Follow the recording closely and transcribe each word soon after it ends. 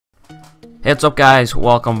Hey, what's up guys,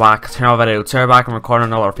 welcome back to another video. Today we're back and recording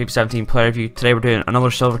another FIFA 17 player review. Today we're doing another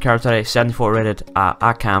silver card today, 74 rated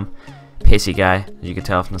Accam, pacey guy, as you can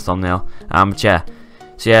tell from the thumbnail. So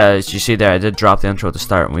as you see there, I did drop the intro at the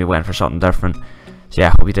start and we went for something different. So yeah,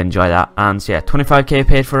 hope you did enjoy that. And so yeah, 25k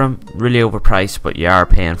paid for him, really overpriced, but you are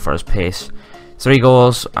paying for his pace. 3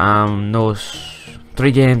 goals, no,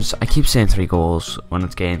 3 games, I keep saying 3 goals when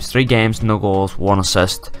it's games. 3 games, no goals, 1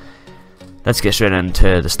 assist. Let's get straight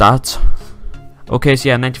into the stats. Okay, so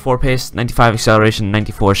yeah, 94 pace, 95 acceleration,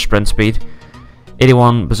 94 sprint speed,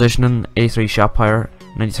 81 positioning, 83 shot power,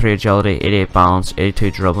 93 agility, 88 balance,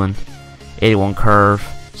 82 dribbling, 81 curve,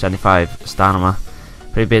 75 stamina.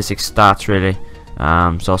 Pretty basic stats really.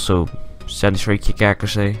 It's also 73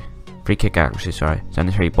 free kick accuracy, sorry,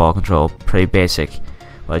 73 ball control, pretty basic.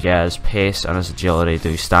 But yeah, his pace and his agility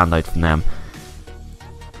do stand out from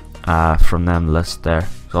them lists there.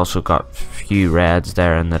 He's also got a few reds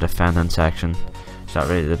there in the defending section. It's not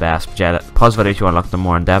really the best, but yeah, pause video if you want to look at them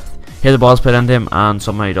more in depth. Here the ball's put into him and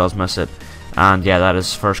somehow he does miss it. And yeah, that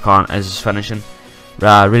is first con is his finishing.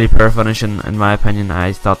 Really poor finishing in my opinion.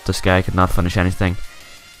 I thought this guy could not finish anything.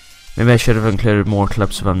 Maybe I should have included more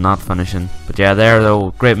clips of him not finishing. But yeah, there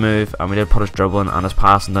though, great move, and we did put his dribbling and his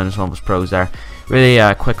passing down as one of his pros there. Really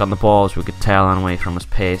quick on the ball, as we could tell anyway from his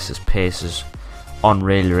pace. His pace is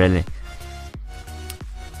unreal really.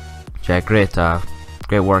 Yeah, great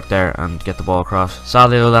work there and get the ball across.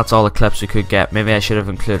 Sadly though, that's all the clips we could get. Maybe I should have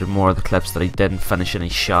included more of the clips that he didn't finish any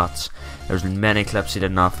shots. There's many clips he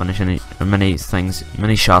did not finish any, or many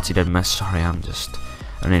shots he did miss. Sorry, I don't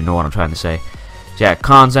even know what I'm trying to say. So yeah,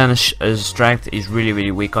 cons then his strength. He's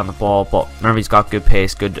really weak on the ball, but remember he's got good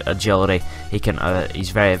pace, good agility. He can, he's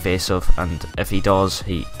very evasive, and if he does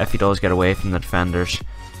get away from the defenders,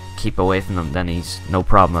 keep away from them, then he's no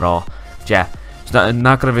problem at all. But yeah.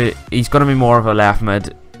 He's gonna be more of a left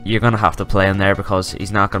mid. You're gonna have to play him there because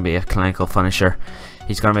he's not gonna be a clinical finisher.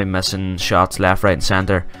 He's gonna be missing shots left, right, and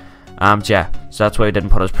center. Yeah, so that's why we didn't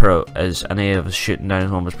put any of his shooting down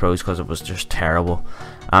as one of his pros, because it was just terrible.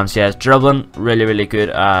 So yeah, his dribbling really good,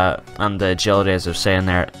 and the agility, as I was saying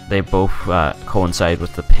there, they both coincide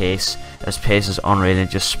with the pace. His pace is unreal. He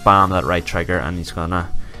just spam that right trigger and he's gonna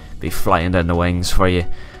be flying down the wings for you.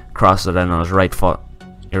 Cross it in on his right foot.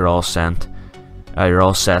 You're all sent. You're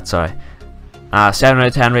all set, sorry. 7 out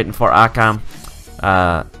of 10 rating for Accam.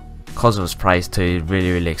 Because of his price too,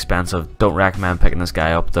 really expensive. Don't recommend picking this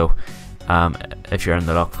guy up though. If you're in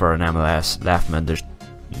the look for an MLS left mid, there's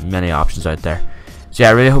many options out there. So yeah,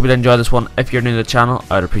 I really hope you enjoyed this one. If you're new to the channel,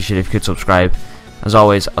 I'd appreciate it if you could subscribe. As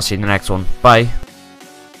always, I'll see you in the next one. Bye.